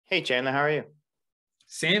Hey, Chandler, how are you? Of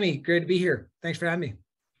Sammy, great to be here. Thanks for having me.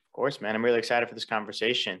 course, man. I'm really excited for this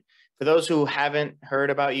conversation. For those who haven't heard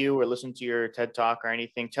about you or listened to your TED Talk or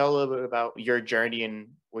anything, tell a little bit about your journey and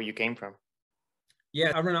where you came from.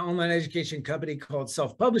 Yeah, I run an online education company called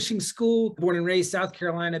Self-Publishing School, born and raised South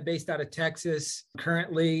Carolina, based out of Texas.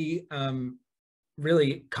 Currently,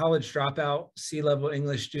 really college dropout, C-level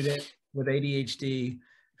English student with ADHD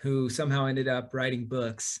who somehow ended up writing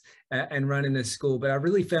books and running this school. But I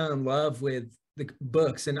really fell in love with the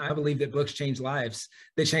books, and I believe that books change lives.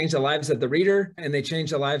 They change the lives of the reader and they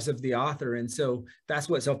change the lives of the author. And so that's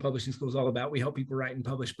what Self-Publishing School is all about. We help people write and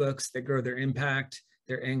publish books that grow their impact,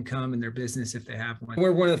 their income, and their business if they have one.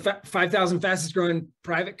 We're one of the 5,000 fastest growing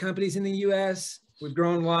private companies in the US. We've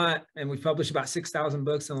grown a lot, and we've published about 6,000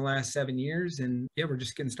 books in the last 7 years. And yeah, we're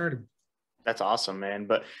just getting started. That's awesome, man.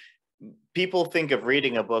 But people think of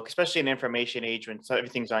reading a book, especially in information age when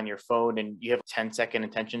everything's on your phone and you have a 10-second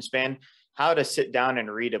attention span, how to sit down and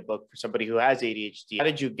read a book for somebody who has ADHD. How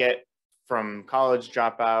did you get from college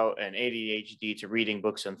dropout and ADHD to reading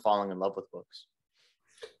books and falling in love with books?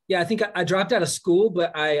 Yeah, I think I dropped out of school,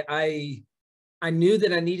 but I knew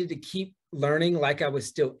that I needed to keep learning like I was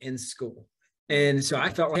still in school. And so I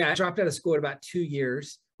felt like I dropped out of school at about 2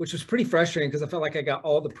 years, which was pretty frustrating because I felt like I got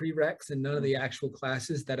all the prereqs and none of the actual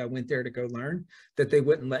classes that I went there to go learn that they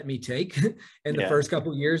wouldn't let me take in the first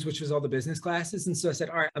couple of years, which was all the business classes. And so I said,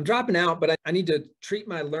 all right, I'm dropping out, but I need to treat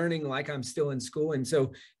my learning like I'm still in school. And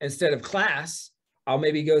so instead of class, I'll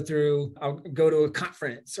go to a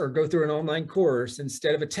conference or go through an online course.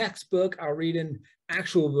 Instead of a textbook, I'll read an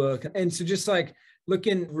actual book. And so just like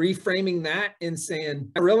reframing that and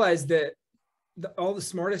saying, I realized that all the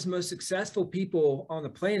smartest, most successful people on the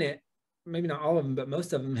planet, maybe not all of them, but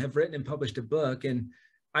most of them have written and published a book. And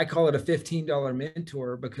I call it a $15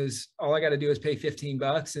 mentor because all I got to do is pay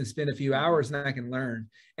 $15 and spend a few hours and I can learn.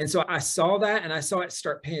 And so I saw that and I saw it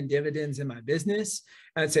start paying dividends in my business.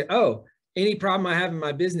 And I'd say, oh, any problem I have in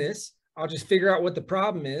my business, I'll just figure out what the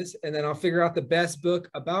problem is. And then I'll figure out the best book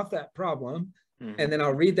about that problem. And then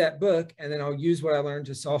I'll read that book and then I'll use what I learned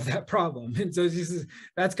to solve that problem. And so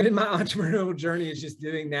that's kind of my entrepreneurial journey, is just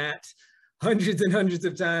doing that hundreds and hundreds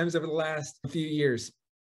of times over the last few years.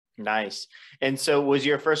 Nice. And so was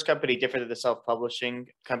your first company different than the self-publishing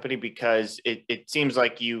company? Because it seems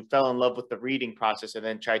like you fell in love with the reading process and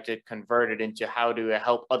then tried to convert it into how to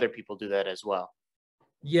help other people do that as well.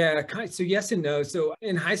 Yeah, so yes and no. So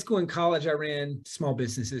in high school and college, I ran small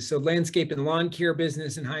businesses. So landscape and lawn care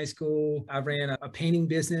business in high school. I ran a painting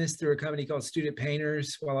business through a company called Student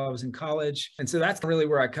Painters while I was in college. And so that's really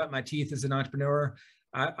where I cut my teeth as an entrepreneur.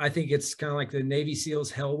 I think it's kind of like the Navy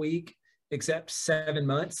SEALs Hell Week, except 7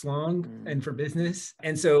 months long and for business.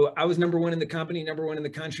 And so I was number one in the company, number one in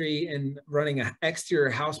the country, and running an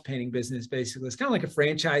exterior house painting business, basically. It's kind of like a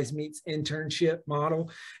franchise meets internship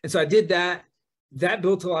model. And so I did that. That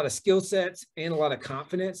built a lot of skill sets and a lot of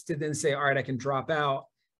confidence to then say, all right, I can drop out.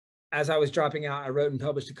 As I was dropping out, I wrote and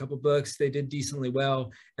published a couple of books. They did decently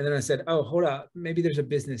well. And then I said, oh, hold up, maybe there's a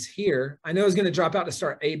business here. I know I was going to drop out to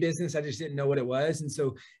start a business. I just didn't know what it was. And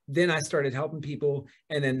so then I started helping people.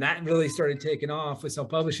 And then that really started taking off with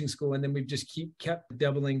Self-Publishing School. And then we've just kept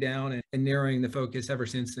doubling down and narrowing the focus ever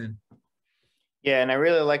since then. Yeah. And I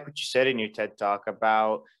really like what you said in your TED Talk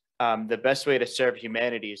about the best way to serve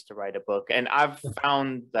humanity is to write a book. And I've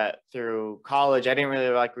found that through college, I didn't really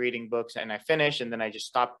like reading books, and I finished and then I just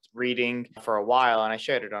stopped reading for a while. And I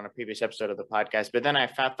shared it on a previous episode of the podcast, but then I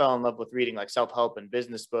fell in love with reading like self-help and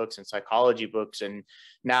business books and psychology books. And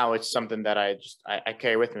now it's something that I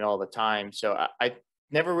carry with me all the time. So I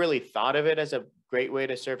never really thought of it as a great way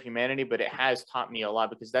to serve humanity, but it has taught me a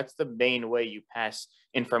lot because that's the main way you pass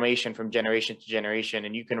information from generation to generation.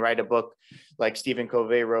 And you can write a book like Stephen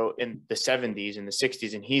Covey wrote in the 70s and the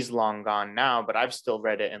 60s, and he's long gone now, but I've still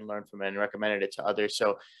read it and learned from it and recommended it to others.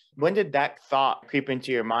 So when did that thought creep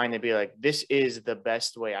into your mind and be like, this is the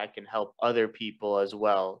best way I can help other people as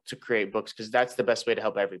well to create books? Because that's the best way to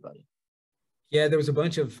help everybody. Yeah, there was a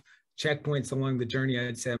bunch of checkpoints along the journey.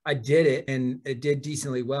 I'd say I did it and it did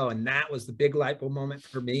decently well. And that was the big light bulb moment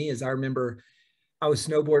for me. As I remember, I was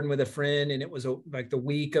snowboarding with a friend and it was like the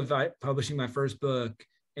week of publishing my first book.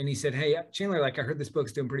 And he said, hey, Chandler, like I heard this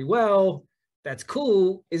book's doing pretty well. That's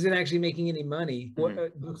cool. Is it actually making any money?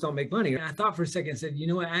 Books don't make money. And I thought for a second, said, you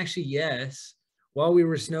know what? Actually, yes. While we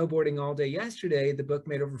were snowboarding all day yesterday, the book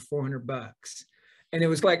made over $400. And it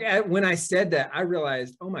was like, when I said that, I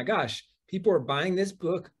realized, oh my gosh, people are buying this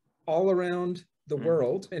book all around the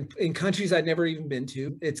world and in countries I'd never even been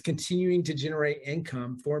to. It's continuing to generate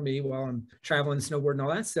income for me while I'm traveling, snowboarding, and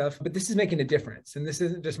all that stuff. But this is making a difference. And this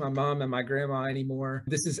isn't just my mom and my grandma anymore.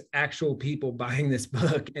 This is actual people buying this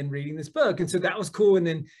book and reading this book. And so that was cool. And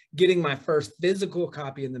then getting my first physical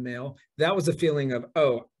copy in the mail, that was a feeling of,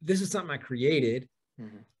 oh, this is something I created.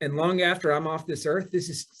 And long after I'm off this earth, this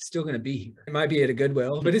is still going to be here. It might be at a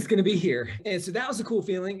Goodwill, but it's going to be here. And so that was a cool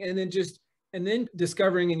feeling. And then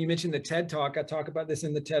discovering, and you mentioned the TED Talk, I talk about this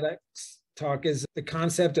in the TEDx talk, is the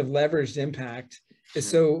concept of leveraged impact. Is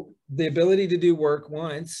so the ability to do work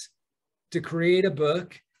once, to create a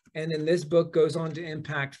book, and then this book goes on to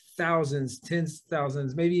impact thousands, tens of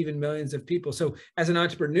thousands, maybe even millions of people. So as an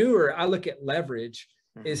entrepreneur, I look at leverage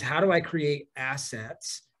is how do I create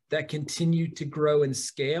assets that continue to grow and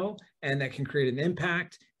scale and that can create an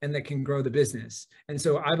impact and that can grow the business. And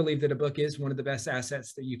so I believe that a book is one of the best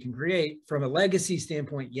assets that you can create from a legacy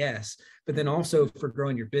standpoint, yes, but then also for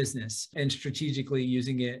growing your business and strategically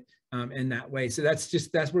using it in that way. So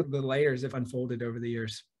that's where the layers have unfolded over the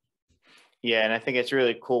years. Yeah. And I think it's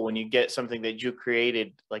really cool when you get something that you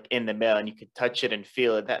created like in the mail and you can touch it and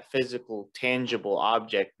feel it. That physical, tangible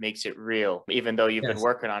object makes it real, even though you've been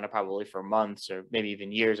working on it probably for months or maybe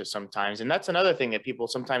even years or sometimes. And that's another thing that people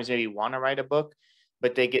sometimes maybe want to write a book,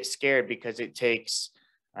 but they get scared because it takes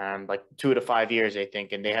like 2 to 5 years, I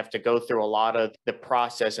think, and they have to go through a lot of the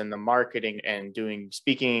process and the marketing and doing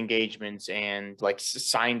speaking engagements and like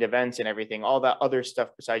signed events and everything, all that other stuff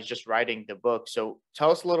besides just writing the book. So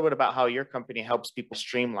tell us a little bit about how your company helps people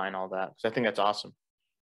streamline all that, because I think that's awesome.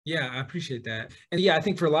 Yeah, I appreciate that. And yeah, I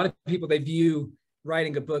think for a lot of people, they view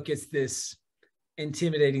writing a book as this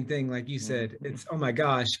intimidating thing. Like you said, it's, oh my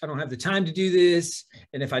gosh, I don't have the time to do this.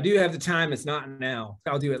 And if I do have the time, it's not now.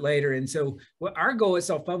 I'll do it later. And so what our goal at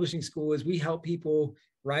Self-Publishing School is we help people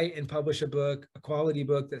write and publish a book, a quality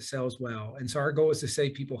book that sells well. And so our goal is to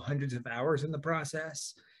save people hundreds of hours in the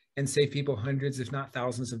process and save people hundreds, if not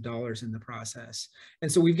thousands of dollars in the process.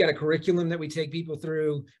 And so we've got a curriculum that we take people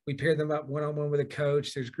through. We pair them up one-on-one with a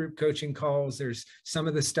coach. There's group coaching calls. There's some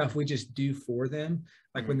of the stuff we just do for them,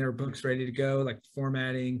 like when their book's ready to go, like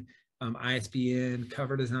formatting, ISBN,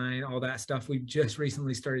 cover design, all that stuff. We've just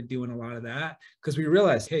recently started doing a lot of that because we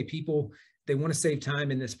realized, hey, people, they want to save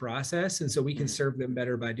time in this process. And so we can serve them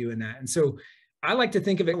better by doing that. And so I like to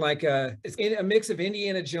think of it like it's a mix of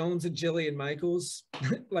Indiana Jones and Jillian Michaels.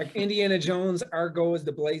 Like Indiana Jones, our goal is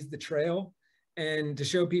to blaze the trail and to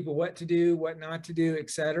show people what to do, what not to do, et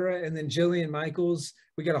cetera. And then Jillian Michaels,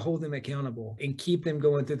 we got to hold them accountable and keep them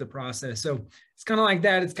going through the process. So it's kind of like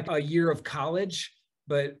that. It's a year of college,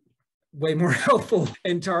 but way more helpful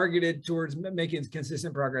and targeted towards making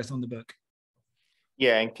consistent progress on the book.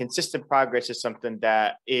 Yeah, and consistent progress is something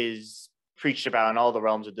that is preached about in all the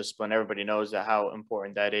realms of discipline. Everybody knows that how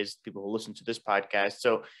important that is, people who listen to this podcast.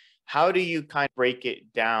 So how do you kind of break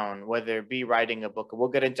it down, whether it be writing a book, and we'll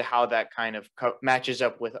get into how that kind of matches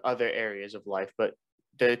up with other areas of life, but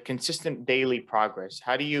the consistent daily progress,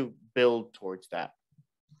 how do you build towards that?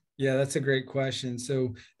 Yeah, that's a great question.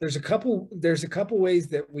 So there's a couple ways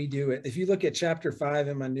that we do it. If you look at chapter 5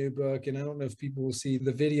 in my new book, and I don't know if people will see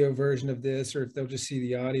the video version of this or if they'll just see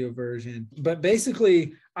the audio version, but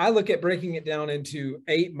basically I look at breaking it down into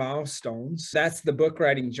 8 milestones. That's the book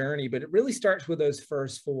writing journey, but it really starts with those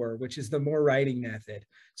first 4, which is the more writing method.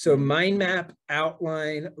 So mind map,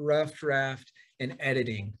 outline, rough draft, and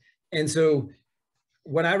editing. And so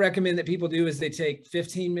what I recommend that people do is they take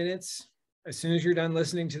 15 minutes as soon as you're done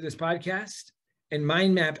listening to this podcast and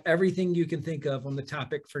mind map everything you can think of on the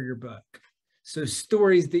topic for your book. So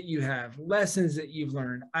stories that you have, lessons that you've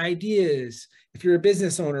learned, ideas. If you're a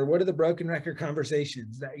business owner, what are the broken record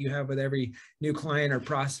conversations that you have with every new client or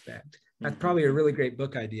prospect? That's probably a really great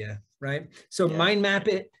book idea, right? So mind map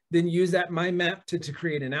it, then use that mind map to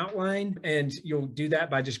create an outline. And you'll do that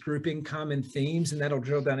by just grouping common themes, and that'll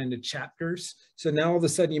drill down into chapters. So now all of a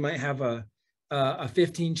sudden you might have a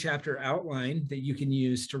 15 chapter outline that you can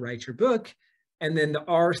use to write your book. And then the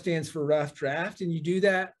R stands for rough draft. And you do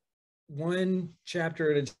that 1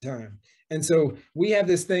 chapter at a time. And so we have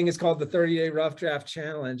this thing, it's called the 30-day rough draft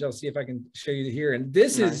challenge. I'll see if I can show you here. And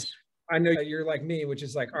this is, I know you're like me, which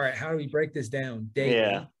is like, all right, how do we break this down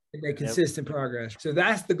daily and make consistent progress? So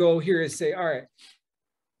that's the goal here, is say, all right,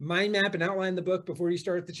 mind map and outline the book before you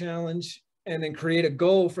start the challenge, and then create a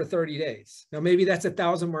goal for 30 days. Now, maybe that's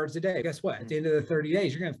 1,000 words a day. Guess what? At the end of the 30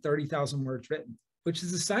 days, you're going to have 30,000 words written, which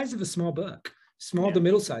is the size of a small book, small to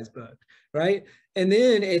middle-sized book, right? And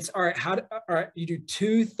then it's, all right, you do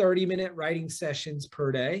 2 30-minute writing sessions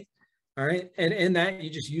per day. All right. And in that, you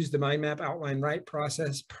just use the mind map, outline, write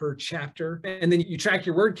process per chapter. And then you track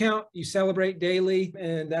your word count, you celebrate daily,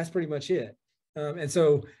 and that's pretty much it. And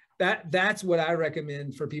so that's what I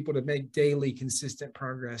recommend for people to make daily consistent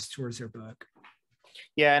progress towards their book.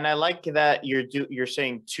 Yeah, and I like that you're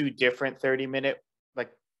saying 2 different 30-minute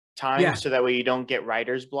like times, Yeah, so that way you don't get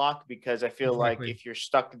writer's block, because I feel like exactly. if you're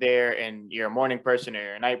stuck there and you're a morning person or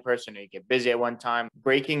you're a night person or you get busy at one time,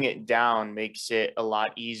 breaking it down makes it a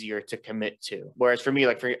lot easier to commit to. Whereas for me,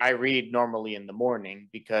 like I read normally in the morning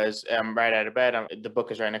because I'm right out of bed. The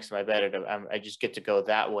book is right next to my bed. I just get to go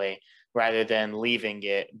that way rather than leaving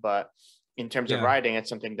it. But in terms of Yeah. writing, it's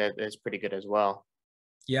something that is pretty good as well.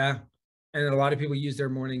 Yeah. And a lot of people use their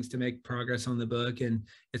mornings to make progress on the book, and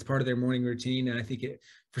it's part of their morning routine. And I think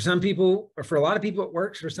for some people, or for a lot of people, it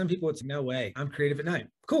works. For some people, it's no way. I'm creative at night.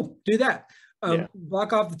 Cool. Do that. Yeah.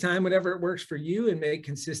 Block off the time, whatever it works for you, and make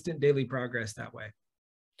consistent daily progress that way.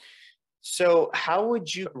 So how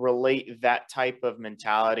would you relate that type of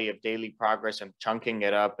mentality of daily progress and chunking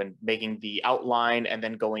it up and making the outline and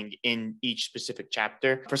then going in each specific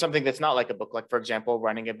chapter for something that's not like a book, like for example,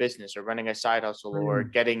 running a business or running a side hustle or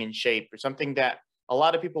getting in shape, or something that a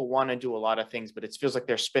lot of people want to do a lot of things, but it feels like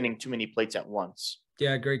they're spinning too many plates at once?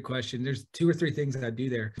 Yeah, great question. There's 2 or 3 things that I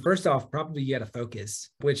do there. First off, probably you got to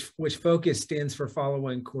focus, which focus stands for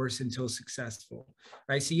following course until successful,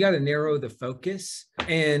 right? So you got to narrow the focus,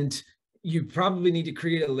 and you probably need to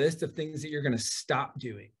create a list of things that you're going to stop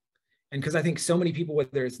doing. And because I think so many people,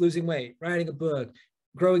 whether it's losing weight, writing a book,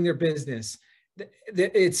 growing their business, they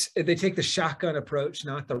take the shotgun approach,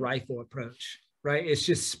 not the rifle approach, right? It's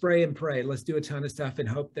just spray and pray. Let's do a ton of stuff and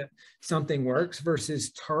hope that something works,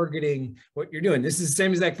 versus targeting what you're doing. This is the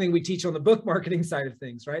same exact thing we teach on the book marketing side of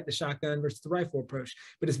things, right? The shotgun versus the rifle approach,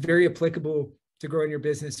 but it's very applicable to growing your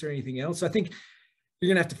business or anything else. So I think you're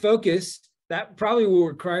going to have to focus. That probably will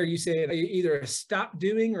require you saying either a stop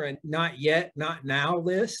doing or a not yet, not now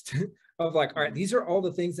list of like, all right, these are all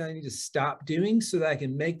the things that I need to stop doing so that I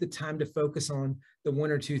can make the time to focus on the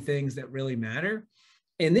 1 or 2 things that really matter.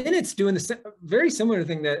 And then it's doing the very similar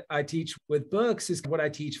thing that I teach with books is what I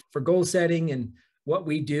teach for goal setting, and what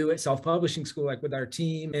we do at self-publishing school, like with our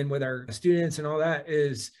team and with our students and all that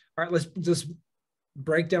is, all right, let's just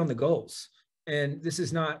break down the goals. And this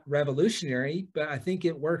is not revolutionary, but I think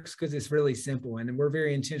it works because it's really simple. And we're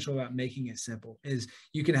very intentional about making it simple. Is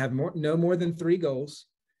you can have no more than 3 goals.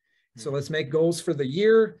 So let's make goals for the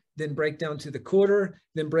year, then break down to the quarter,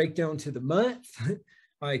 then break down to the month.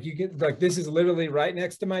 Like you get, like, this is literally right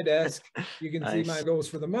next to my desk. You can see my goals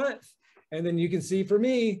for the month. And then you can see for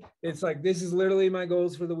me, it's like, this is literally my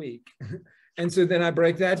goals for the week. And so then I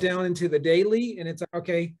break that down into the daily, and it's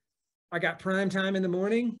okay, I got prime time in the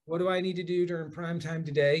morning. What do I need to do during prime time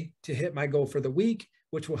today to hit my goal for the week,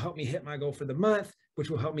 which will help me hit my goal for the month, which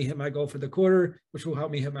will help me hit my goal for the quarter, which will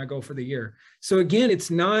help me hit my goal for the year. So again,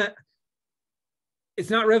 it's not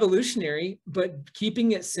revolutionary, but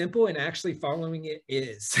keeping it simple and actually following it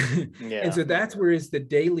is. Yeah. And so that's where is the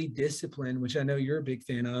daily discipline, which I know you're a big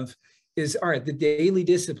fan of, is all right, the daily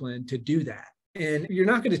discipline to do that. And you're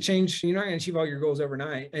not going to change, you're not going to achieve all your goals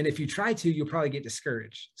overnight. And if you try to, you'll probably get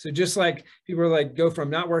discouraged. So just like people are like, go from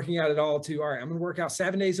not working out at all to, all right, I'm going to work out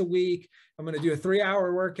 7 days a week. I'm going to do a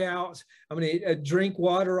 3-hour workout. I'm going to drink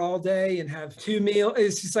water all day and have 2 meals.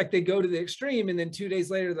 It's just like they go to the extreme. And then 2 days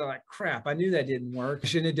later, they're like, crap, I knew that didn't work. I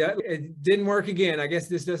shouldn't have done it. It didn't work again. I guess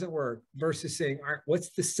this doesn't work. Versus saying, all right,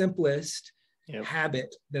 what's the simplest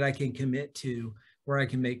habit that I can commit to where I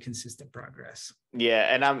can make consistent progress?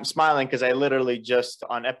 Yeah. And I'm smiling because I literally just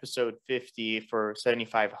on episode 50 for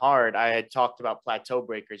 75 Hard, I had talked about plateau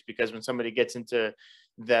breakers, because when somebody gets into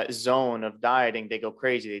that zone of dieting, they go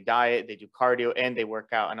crazy. They diet, they do cardio, and they work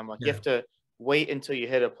out. And I'm like, you have to wait until you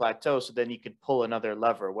hit a plateau so then you could pull another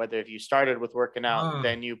lever. Whether if you started with working out,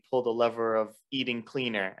 then you pull the lever of eating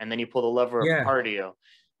cleaner, and then you pull the lever of cardio.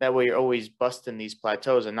 That way you're always busting these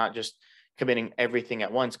plateaus and not just committing everything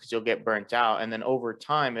at once, because you'll get burnt out. And then over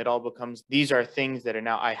time, it all becomes, these are things that are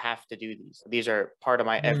now, I have to do these. These are part of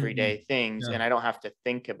my everyday things, and I don't have to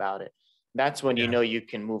think about it. That's when you know you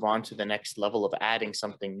can move on to the next level of adding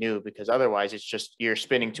something new, because otherwise it's just, you're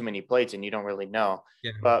spinning too many plates and you don't really know.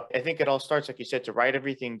 But I think it all starts, like you said, to write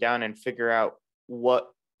everything down and figure out what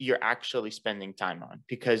you're actually spending time on.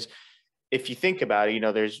 Because if you think about it,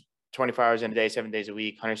 there's 24 hours in a day, 7 days a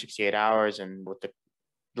week, 168 hours. And with the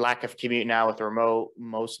lack of commute now with the remote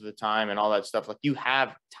most of the time and all that stuff, like you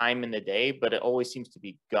have time in the day, but it always seems to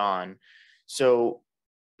be gone. So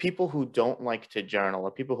people who don't like to journal, or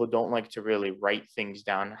people who don't like to really write things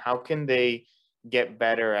down, how can they get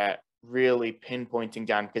better at really pinpointing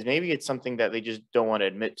down? Because maybe it's something that they just don't want to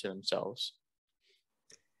admit to themselves.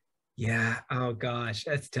 Yeah. Oh gosh,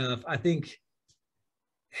 that's tough. I think,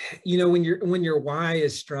 when your why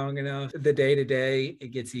is strong enough, the day to day,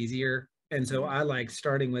 it gets easier. And so I like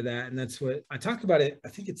starting with that. And that's what I talk about it. I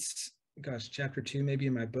think it's, chapter 2, maybe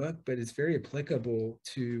in my book, but it's very applicable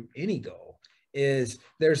to any goal. Is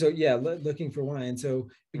there's looking for why. And so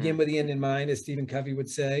begin with the end in mind, as Stephen Covey would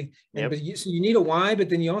say. And so you need a why, but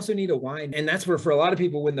then you also need a why. And that's where, for a lot of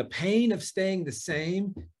people, when the pain of staying the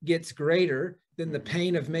same gets greater than the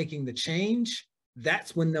pain of making the change,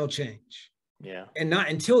 that's when they'll change. Yeah. And not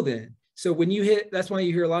until then. So when you that's why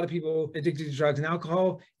you hear a lot of people addicted to drugs and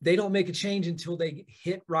alcohol, they don't make a change until they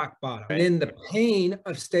hit rock bottom. Right. And then the pain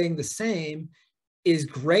of staying the same is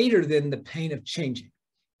greater than the pain of changing.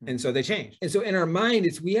 And so they change. And so in our mind,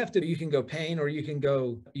 you can go pain, or you can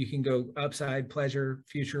go upside, pleasure,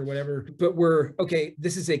 future, whatever. But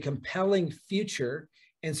this is a compelling future.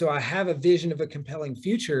 And so I have a vision of a compelling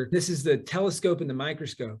future. This is the telescope and the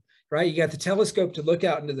microscope, right? You got the telescope to look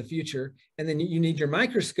out into the future, and then you need your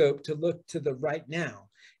microscope to look to the right now.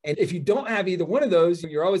 And if you don't have either one of those,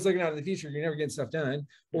 you're always looking out in the future, you're never getting stuff done,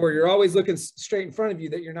 or you're always looking straight in front of you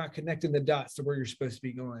that you're not connecting the dots to where you're supposed to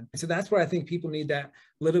be going. So that's where I think people need that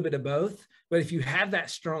little bit of both. But if you have that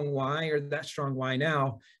strong why, or that strong why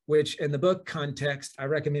now, which in the book context, I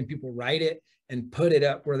recommend people write it and put it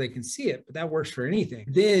up where they can see it, but that works for anything.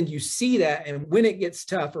 Then you see that, and when it gets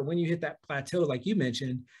tough, or when you hit that plateau, like you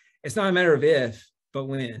mentioned, it's not a matter of if, but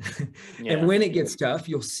when. And when it gets tough,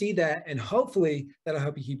 you'll see that, and hopefully that'll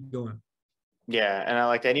help you keep going. Yeah, and I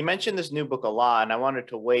like that. You mentioned this new book a lot, and I wanted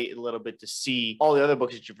to wait a little bit to see all the other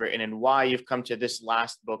books that you've written and why you've come to this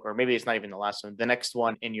last book, or maybe it's not even the last one, the next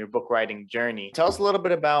one in your book writing journey. Tell us a little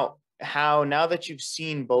bit about how, now that you've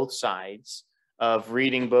seen both sides of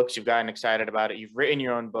reading books, you've gotten excited about it, you've written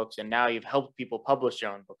your own books, and now you've helped people publish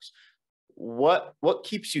your own books. What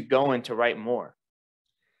keeps you going to write more?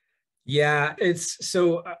 Yeah,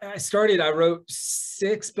 I wrote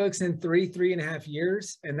 6 books in 3.5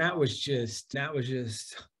 years. And that was just,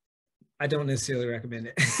 I don't necessarily recommend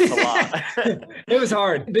it. It's a lot. It was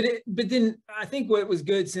hard, but then I think what was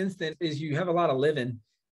good since then is you have a lot of living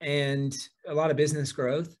and a lot of business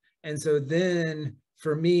growth. And so then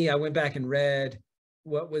for me, I went back and read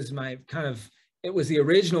what was my it was the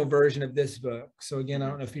original version of this book. So again, I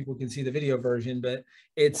don't know if people can see the video version, but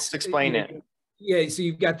let's explain it. Yeah, so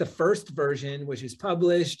you've got the first version, which is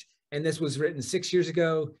published, and this was written 6 years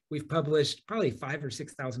ago. We've published probably 5,000 or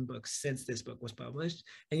 6,000 books since this book was published,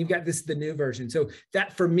 and you've got the new version. So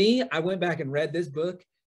that, for me, I went back and read this book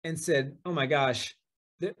and said, "Oh my gosh,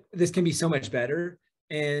 this can be so much better."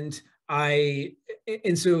 And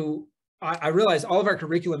so I realized all of our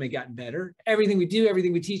curriculum had gotten better. Everything we do,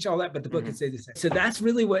 everything we teach, all that, but the book had stayed the same. So that's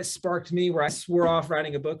really what sparked me, where I swore off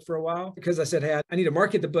writing a book for a while, because I said, hey, I need to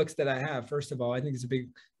market the books that I have. First of all, I think it's a big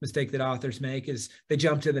mistake that authors make, is they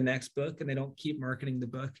jump to the next book and they don't keep marketing the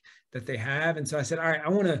book that they have. And so I said, all right, I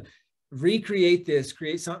want to recreate this,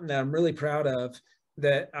 create something that I'm really proud of,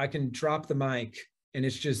 that I can drop the mic. And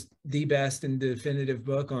it's just the best and definitive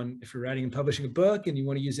book on, if you're writing and publishing a book and you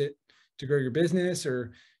want to use it to grow your business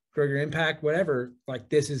or grow your impact, whatever, like,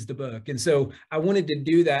 this is the book. And so I wanted to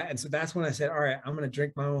do that. And so that's when I said, all right, I'm going to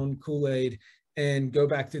drink my own Kool-Aid and go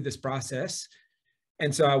back through this process.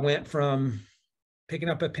 And so I went from picking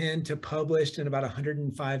up a pen to published in about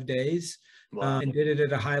 105 days. Wow. And did it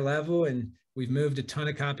at a high level. And we've moved a ton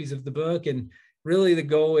of copies of the book. And really the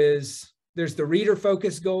goal is, there's the reader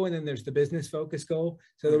focus goal, and then there's the business focus goal.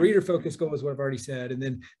 So the reader focus goal is what I've already said. And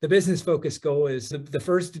then the business focus goal is the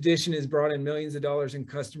first edition has brought in millions of dollars in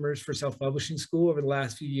customers for self-publishing school over the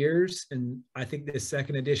last few years. And I think this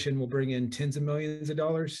second edition will bring in tens of millions of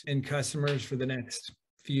dollars in customers for the next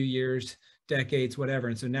few years, decades, whatever.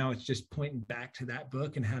 And so now it's just pointing back to that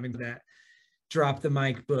book and having that drop the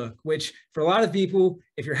mic book, which for a lot of people,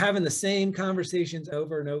 if you're having the same conversations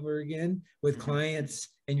over and over again with clients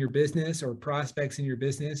in your business or prospects in your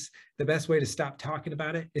business, the best way to stop talking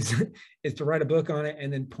about it is to write a book on it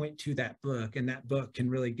and then point to that book. And that book can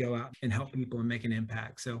really go out and help people and make an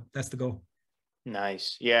impact. So that's the goal.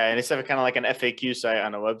 Nice. Yeah. And instead of kind of like an FAQ site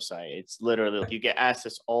on a website, it's literally, you get asked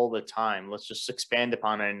this all the time. Let's just expand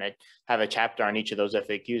upon it and have a chapter on each of those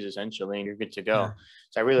FAQs essentially, and you're good to go. Yeah.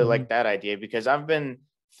 So I really like that idea, because I've been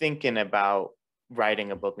thinking about writing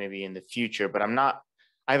a book maybe in the future, but I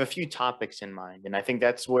have a few topics in mind. And I think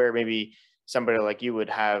that's where maybe somebody like you would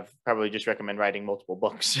probably just recommend writing multiple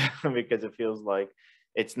books because it feels like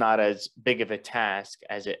it's not as big of a task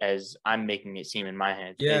as I'm making it seem in my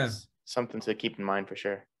head. Yeah. It's something to keep in mind for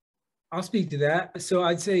sure. I'll speak to that. So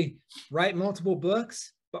I'd say write multiple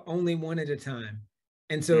books, but only one at a time.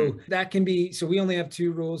 And so that can be, so we only have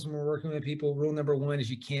 2 rules when we're working with people. Rule number 1 is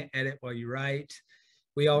you can't edit while you write.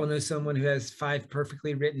 We all know someone who has 5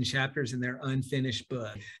 perfectly written chapters in their unfinished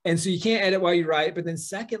book. And so you can't edit while you write. But then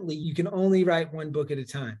secondly, you can only write one book at a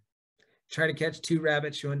time. Try to catch 2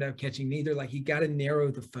 rabbits, you'll end up catching neither. Like, you got to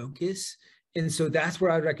narrow the focus. And so that's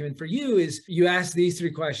what I would recommend for you is you ask these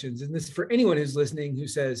 3 questions. And this is for anyone who's listening who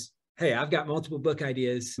says, hey, I've got multiple book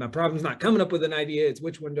ideas. My problem's not coming up with an idea. It's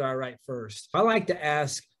which one do I write first? I like to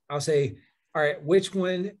ask, I'll say, all right, which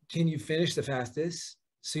one can you finish the fastest?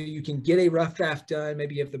 So you can get a rough draft done.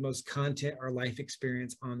 Maybe you have the most content or life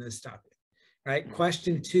experience on this topic, right?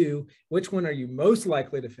 Question 2, which one are you most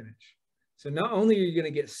likely to finish? So not only are you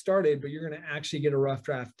going to get started, but you're going to actually get a rough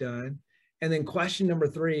draft done. And then question number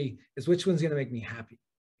 3 is which one's going to make me happy?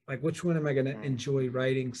 Like, which one am I going to enjoy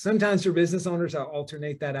writing? Sometimes for business owners, I'll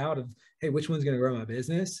alternate that out of, hey, which one's going to grow my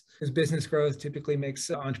business? Because business growth typically makes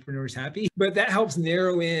entrepreneurs happy. But that helps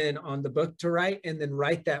narrow in on the book to write, and then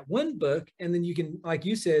write that one book. And then you can, like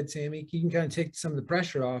you said, Sammy, you can kind of take some of the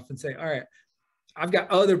pressure off and say, all right, I've got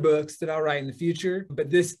other books that I'll write in the future, but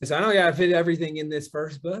this, so I don't got to fit everything in this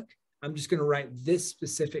first book. I'm just going to write this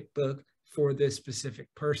specific book for this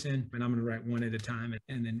specific person, and I'm going to write one at a time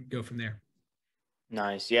and then go from there.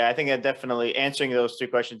 Nice. Yeah, I think that definitely answering those 3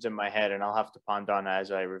 questions in my head, and I'll have to ponder on as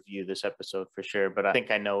I review this episode for sure. But I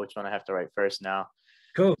think I know which one I have to write first now.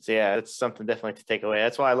 Cool. So yeah, it's something definitely to take away.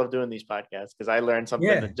 That's why I love doing these podcasts, because I learn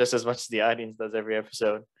something just as much as the audience does every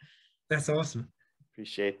episode. That's awesome.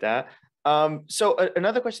 Appreciate that. So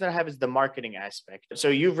another question that I have is the marketing aspect. So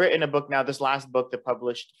you've written a book now, this last book that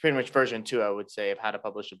published, pretty much version 2, I would say, of how to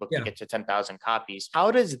publish a book to get to 10,000 copies.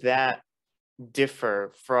 How does that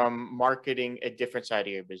differ from marketing a different side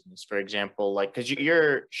of your business? For example, like, because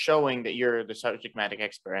you're showing that you're the subject matter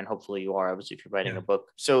expert, and hopefully you are, obviously, if you're writing a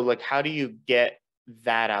book. So like, how do you get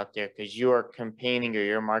that out there? Because you're campaigning or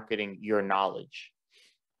you're marketing your knowledge.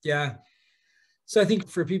 Yeah. So I think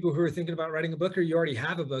for people who are thinking about writing a book, or you already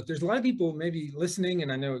have a book, there's a lot of people maybe listening,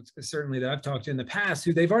 and I know certainly that I've talked to in the past,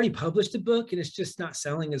 who they've already published a book and it's just not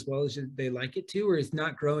selling as well as they like it to, or it's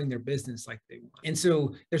not growing their business like they want. And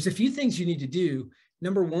so there's a few things you need to do.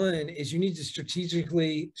 Number 1 is you need to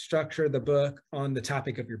strategically structure the book on the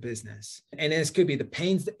topic of your business. And this could be the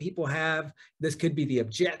pains that people have. This could be the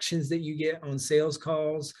objections that you get on sales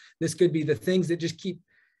calls. This could be the things that just keep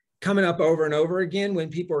coming up over and over again when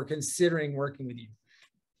people are considering working with you,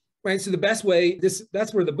 right? So the best way,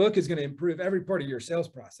 that's where the book is going to improve every part of your sales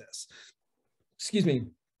process. Excuse me.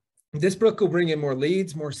 This book will bring in more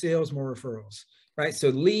leads, more sales, more referrals, right? So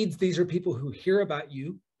leads, these are people who hear about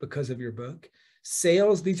you because of your book.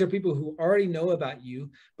 Sales, these are people who already know about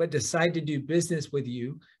you, but decide to do business with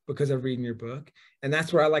you because of reading your book. And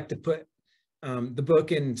that's where I like to put the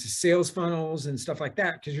book into sales funnels and stuff like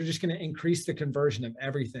that, because you're just going to increase the conversion of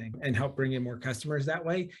everything and help bring in more customers that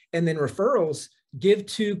way. And then referrals, give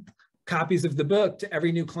 2 copies of the book to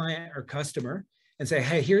every new client or customer and say,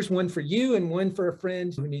 hey, here's one for you and one for a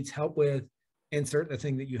friend who needs help with insert the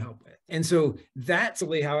thing that you help with. And so that's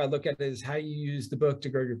really how I look at it, is how you use the book to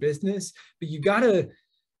grow your business. But you gotta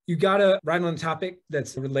write on a topic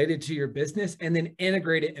that's related to your business and then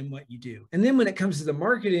integrate it in what you do. And then when it comes to the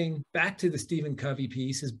marketing, back to the Stephen Covey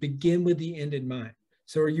piece, is begin with the end in mind.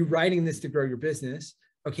 So are you writing this to grow your business?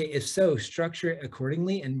 Okay, if so, structure it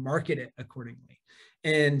accordingly and market it accordingly.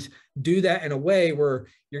 And do that in a way where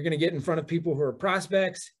you're going to get in front of people who are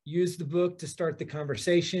prospects, use the book to start the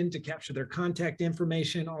conversation, to capture their contact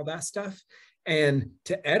information, all that stuff. And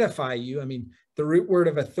to edify you, I mean, the root word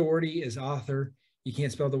of authority is author. You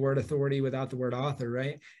can't spell the word authority without the word author,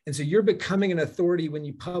 right? And so you're becoming an authority when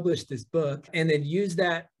you publish this book, and then use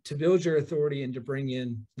that to build your authority and to bring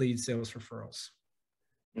in lead, sales, referrals.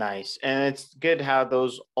 Nice. And it's good how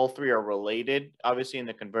those all 3 are related, obviously, in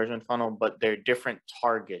the conversion funnel, but they're different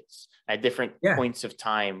targets at different points of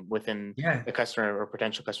time within the customer or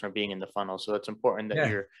potential customer being in the funnel. So it's important that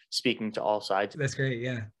you're speaking to all sides. That's great.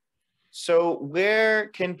 Yeah. So where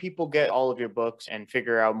can people get all of your books and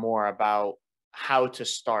figure out more about how to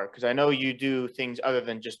start? Because I know you do things other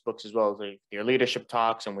than just books as well, like your leadership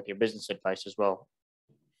talks and with your business advice as well.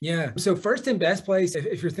 Yeah. So first and best place,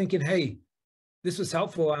 if you're thinking, hey, this was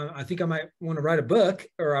helpful, I think I might want to write a book,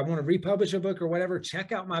 or I want to republish a book or whatever,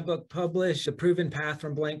 check out my book, Publish: The Proven Path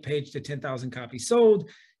from Blank Page to 10,000 Copies Sold.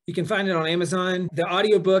 You can find it on Amazon. The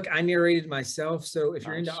audiobook I narrated myself. So if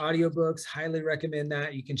you're into audiobooks, highly recommend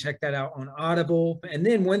that. You can check that out on Audible. And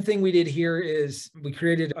then one thing we did here is we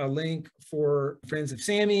created a link for friends of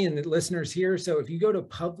Sammy and the listeners here. So if you go to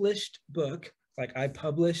published book, like I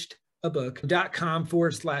published a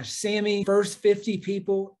book.com/Sammy, first 50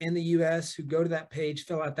 people in the US who go to that page,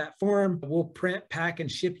 fill out that form, we'll print, pack,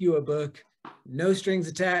 and ship you a book No strings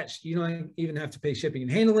attached. You don't even have to pay shipping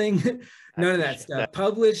and handling. None of that stuff.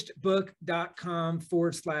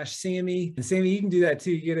 Publishedbook.com/Sammy. And Sammy, you can do that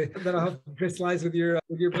too. That'll help crystallize with your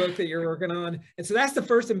book that you're working on. And so that's the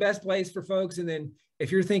first and best place for folks. And then if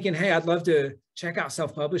you're thinking, hey, I'd love to check out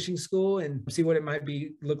self-publishing school and see what it might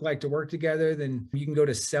look like to work together, then you can go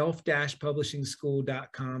to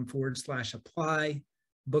self-publishingschool.com/apply.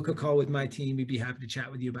 Book a call with my team. We'd be happy to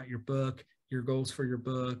chat with you about your book, your goals for your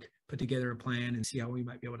book, put together a plan, and see how we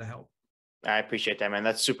might be able to help. I appreciate that, man.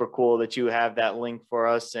 That's super cool that you have that link for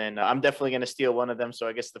us. And I'm definitely going to steal one of them. So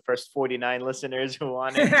I guess the first 49 listeners who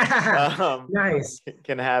want it nice.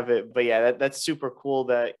 can have it. But yeah, that's super cool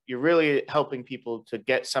that you're really helping people to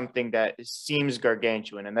get something that seems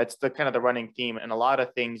gargantuan. And that's the kind of the running theme. And a lot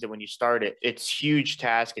of things that when you start it, it's huge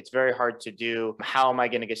task. It's very hard to do. How am I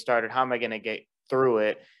going to get started? How am I going to get through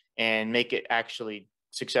it and make it actually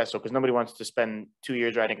successful? Because nobody wants to spend 2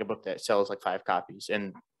 years writing a book that sells like 5 copies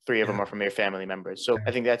and 3 of them are from your family members. So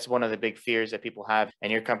I think that's one of the big fears that people have,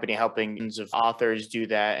 and your company helping tons of authors do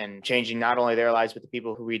that and changing not only their lives, but the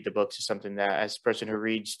people who read the books is something that, as a person who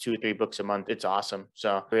reads 2 or 3 books a month, it's awesome. So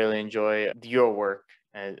I really enjoy your work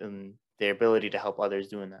and the ability to help others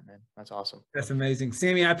doing that, man. That's awesome. That's amazing.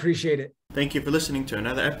 Sammy, I appreciate it. Thank you for listening to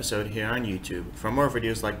another episode here on YouTube. For more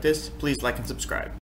videos like this, please like and subscribe.